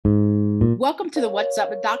Welcome to the What's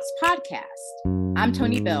Up with Docs podcast. I'm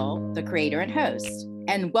Tony Bell, the creator and host,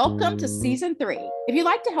 and welcome to season 3. If you'd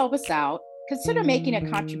like to help us out, consider making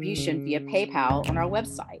a contribution via PayPal on our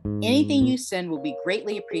website. Anything you send will be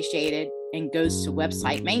greatly appreciated and goes to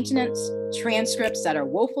website maintenance, transcripts that are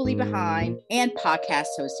woefully behind, and podcast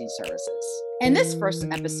hosting services. In this first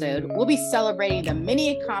episode, we'll be celebrating the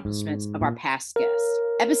many accomplishments of our past guests.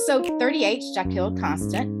 Episode 38, Jacqueline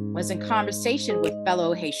Constant, was in conversation with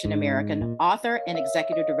fellow Haitian American author and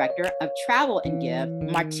executive director of Travel and Give,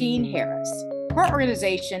 Martine Harris. Her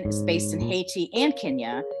organization is based in Haiti and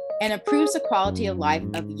Kenya and improves the quality of life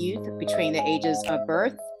of youth between the ages of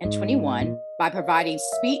birth and 21 by providing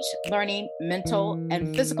speech, learning, mental,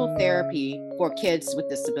 and physical therapy for kids with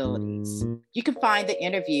disabilities. You can find the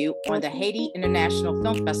interview on the Haiti International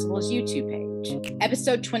Film Festival's YouTube page.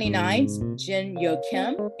 Episode 29's Jin Yo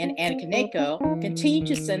Kim and Anna Kaneko continue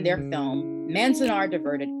to send their film, Manzanar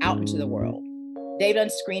Diverted, out into the world. They've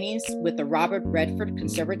done screenings with the Robert Redford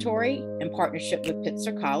Conservatory in partnership with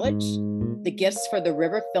Pitzer College, the Gifts for the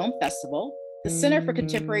River Film Festival, the Center for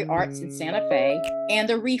Contemporary Arts in Santa Fe, and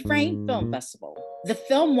the Reframe Film Festival. The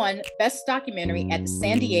film won Best Documentary at the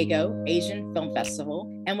San Diego Asian Film Festival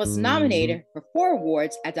and was nominated for 4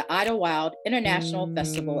 awards at the Idlewild International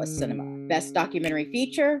Festival of Cinema. Best Documentary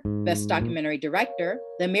Feature, Best Documentary Director,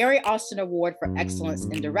 the Mary Austin Award for Excellence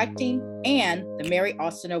in Directing, and the Mary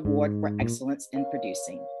Austin Award for Excellence in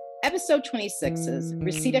Producing. Episode 26's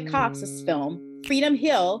Reseda Cox's film, Freedom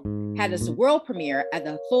Hill, had its world premiere at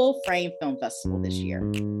the Full Frame Film Festival this year.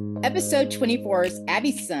 Episode 24's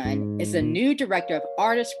Abby Sun is the new director of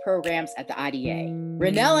artist programs at the IDA.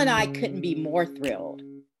 Renelle and I couldn't be more thrilled.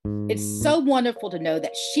 It's so wonderful to know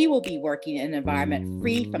that she will be working in an environment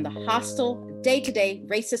free from the hostile, day-to-day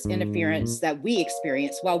racist interference that we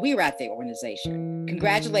experienced while we were at the organization.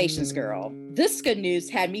 Congratulations, girl. This good news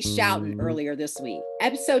had me shouting earlier this week.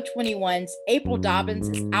 Episode 21's April Dobbins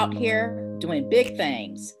is out here doing big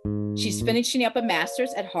things. She's finishing up a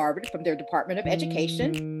master's at Harvard from their Department of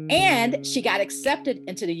Education, and she got accepted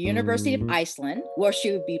into the University of Iceland, where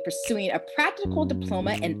she would be pursuing a practical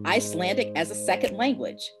diploma in Icelandic as a second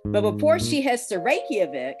language. But before she heads to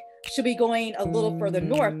Reykjavik, she'll be going a little further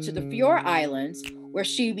north to the Faroe Islands, where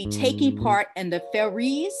she'll be taking part in the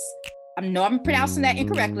Faroese, I know I'm pronouncing that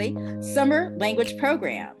incorrectly, summer language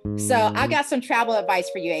program. So I got some travel advice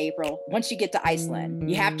for you, April. Once you get to Iceland,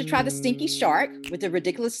 you have to try the Stinky Shark with a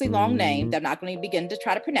ridiculously long name that I'm not going to begin to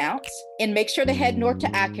try to pronounce. And make sure to head north to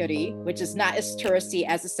Akureyri, which is not as touristy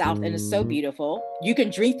as the south and is so beautiful. You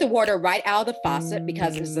can drink the water right out of the faucet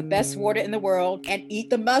because it's the best water in the world, and eat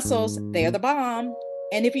the mussels. They're the bomb.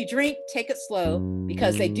 And if you drink, take it slow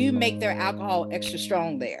because they do make their alcohol extra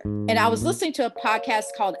strong there. And I was listening to a podcast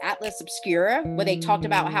called Atlas Obscura where they talked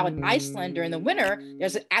about how in Iceland during the winter,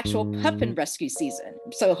 there's an actual puffin rescue season.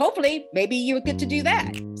 So hopefully, maybe you would get to do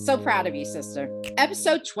that. So proud of you, sister.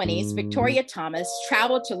 Episode 20's Victoria Thomas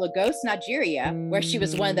traveled to Lagos, Nigeria, where she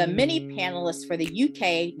was one of the many panelists for the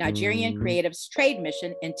UK Nigerian Creatives Trade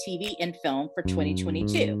Mission in TV and film for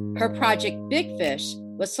 2022. Her project, Big Fish,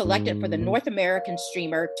 was selected for the North American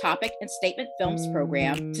Streamer Topic and Statement Films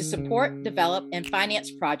program to support, develop, and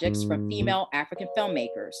finance projects from female African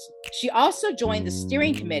filmmakers. She also joined the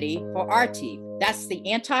steering committee for ARTIF, that's the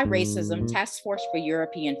Anti-Racism Task Force for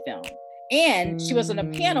European Film. And she was on a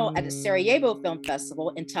panel at the Sarajevo Film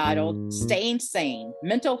Festival entitled Staying Sane,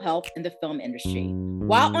 Mental Health in the Film Industry.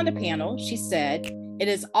 While on the panel, she said, "It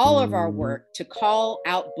is all of our work to call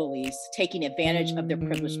out bullies taking advantage of their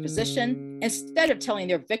privileged position instead of telling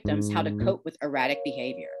their victims how to cope with erratic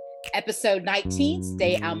behavior." Episode 19's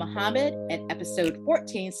Day Al Muhammad and episode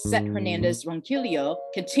 14's Seth Hernandez Ronquillo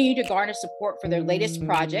continue to garner support for their latest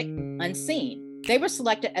project, Unseen. They were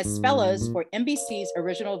selected as fellows for NBC's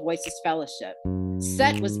Original Voices Fellowship.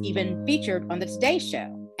 Seth was even featured on the Today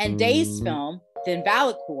Show. And Day's film, The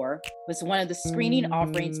Invalid Corps, was one of the screening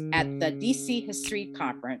offerings at the DC History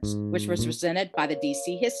Conference, which was presented by the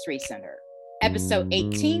DC History Center. Episode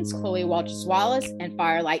 18's Chloe Walters Wallace and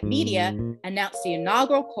Firelight Media announced the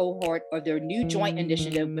inaugural cohort of their new joint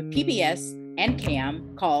initiative with PBS and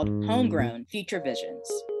CAM called Homegrown Future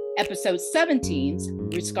Visions. Episode 17's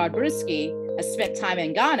Ruth Skarbruski has spent time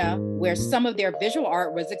in Ghana, where some of their visual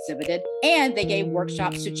art was exhibited, and they gave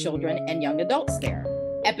workshops to children and young adults there.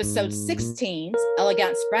 Episode 16's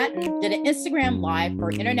Elegance Bratton did an Instagram Live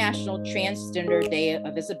for International Transgender Day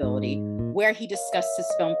of Visibility, where he discussed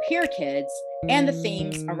his film Peer Kids and the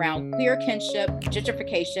themes around queer kinship,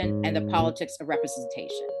 gentrification, and the politics of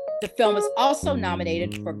representation. The film was also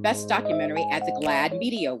nominated for Best Documentary at the GLAAD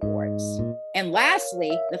Media Awards. And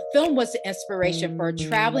lastly, the film was the inspiration for a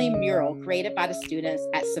traveling mural created by the students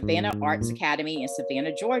at Savannah Arts Academy in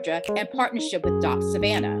Savannah, Georgia, in partnership with Doc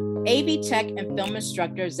Savannah. AV Tech and film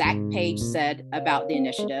instructor Zach Page said about the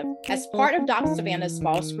initiative, as part of Doc Savannah's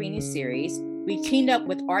fall screening series, we teamed up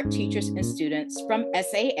with art teachers and students from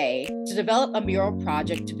SAA to develop a mural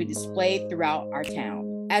project to be displayed throughout our town.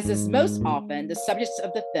 As is most often, the subjects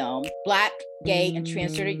of the film, Black, gay, and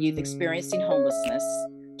transgender youth experiencing homelessness,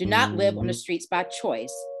 do not live on the streets by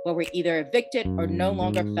choice, but were either evicted or no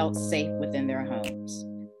longer felt safe within their homes.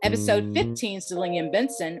 Episode 15's Dillian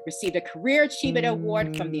Benson received a Career Achievement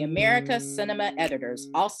Award from the America Cinema Editors,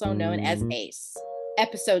 also known as ACE.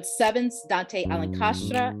 Episode 7's Dante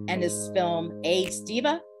Alan-Castro and his film AIDS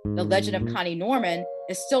Diva, The Legend of Connie Norman,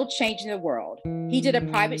 is still changing the world. He did a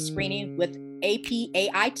private screening with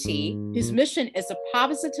APAIT, whose mission is to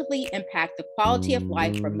positively impact the quality of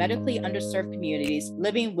life for medically underserved communities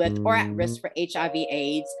living with or at risk for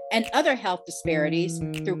HIV/AIDS and other health disparities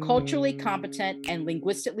through culturally competent and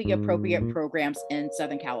linguistically appropriate programs in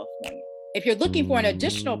Southern California. If you're looking for an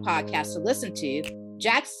additional podcast to listen to,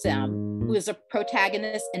 Jack Sim, who is a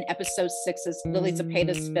protagonist in episode 6's Lily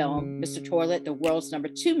Zepeda's film, Mr. Toilet, the World's Number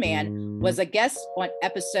 2 Man, was a guest on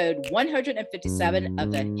episode 157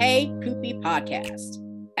 of the Hey Poopy podcast.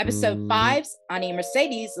 Episode 5's Ani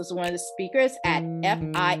Mercedes was one of the speakers at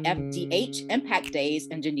FIFDH Impact Days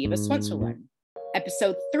in Geneva, Switzerland.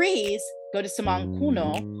 Episode 3's Go to Simon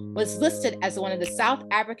Kuno was listed as one of the South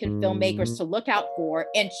African filmmakers to look out for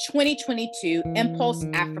in 2022 Impulse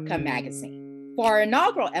Africa magazine. For our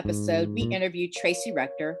inaugural episode, we interviewed Tracy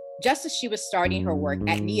Rector just as she was starting her work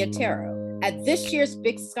at Neotero. At this year's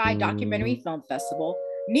Big Sky Documentary Film Festival,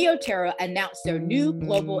 Neotero announced their new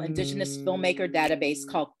global Indigenous filmmaker database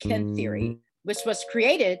called Kin Theory, which was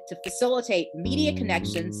created to facilitate media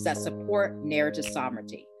connections that support narrative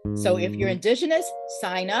sovereignty. So if you're Indigenous,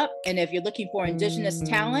 sign up. And if you're looking for Indigenous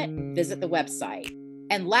talent, visit the website.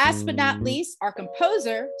 And last but not least, our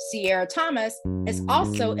composer, Sierra Thomas, is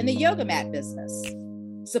also in the yoga mat business.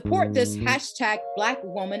 Support this hashtag Black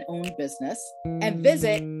woman-owned business and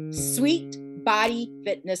visit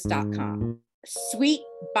sweetbodyfitness.com.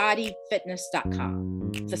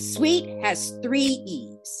 Sweetbodyfitness.com. The Sweet has 3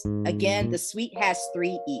 E's. Again, the Sweet has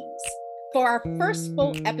 3 E's. For our first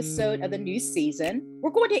full episode of the new season,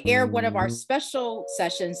 we're going to air one of our special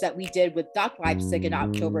sessions that we did with Doc Leipzig in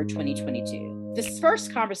October 2022. This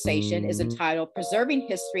first conversation is entitled Preserving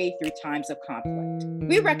History Through Times of Conflict.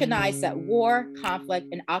 We recognize that war, conflict,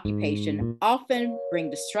 and occupation often bring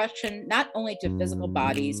destruction not only to physical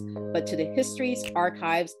bodies, but to the histories,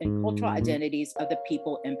 archives, and cultural identities of the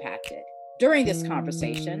people impacted. During this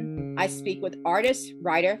conversation, I speak with artist,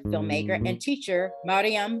 writer, filmmaker, and teacher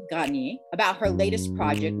Mariam Ghani about her latest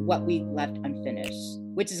project, What We Left Unfinished,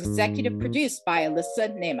 which is executive produced by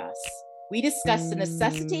Alyssa Nemas. We discuss the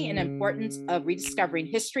necessity and importance of rediscovering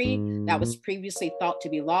history that was previously thought to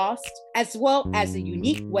be lost, as well as the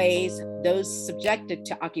unique ways those subjected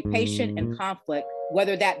to occupation and conflict,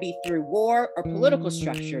 whether that be through war or political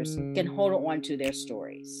structures, can hold on to their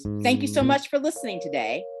stories. Thank you so much for listening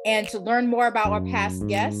today. And to learn more about our past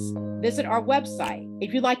guests, visit our website.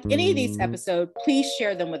 If you liked any of these episodes, please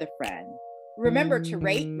share them with a friend. Remember to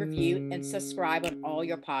rate, review, and subscribe on all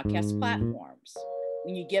your podcast platforms.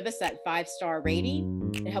 When you give us that 5-star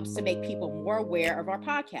rating, it helps to make people more aware of our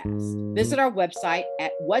podcast. Visit our website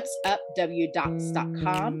at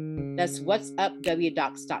whatsupwdocs.com. That's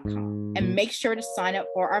whatsupwdocs.com. And make sure to sign up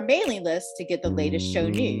for our mailing list to get the latest show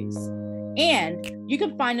news. And you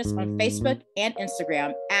can find us on Facebook and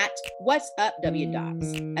Instagram at What's Up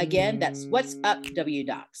WDocs. Again, that's What's Up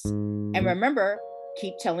WDocs. And remember,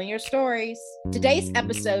 keep telling your stories. Today's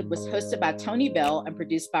episode was hosted by Tony Bell and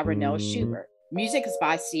produced by Renelle Schubert. Music is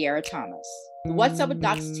by Sierra Thomas. The What's Up with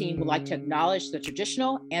Docs team would like to acknowledge the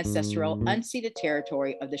traditional, ancestral, unceded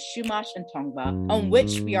territory of the Chumash and Tongva on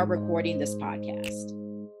which we are recording this podcast.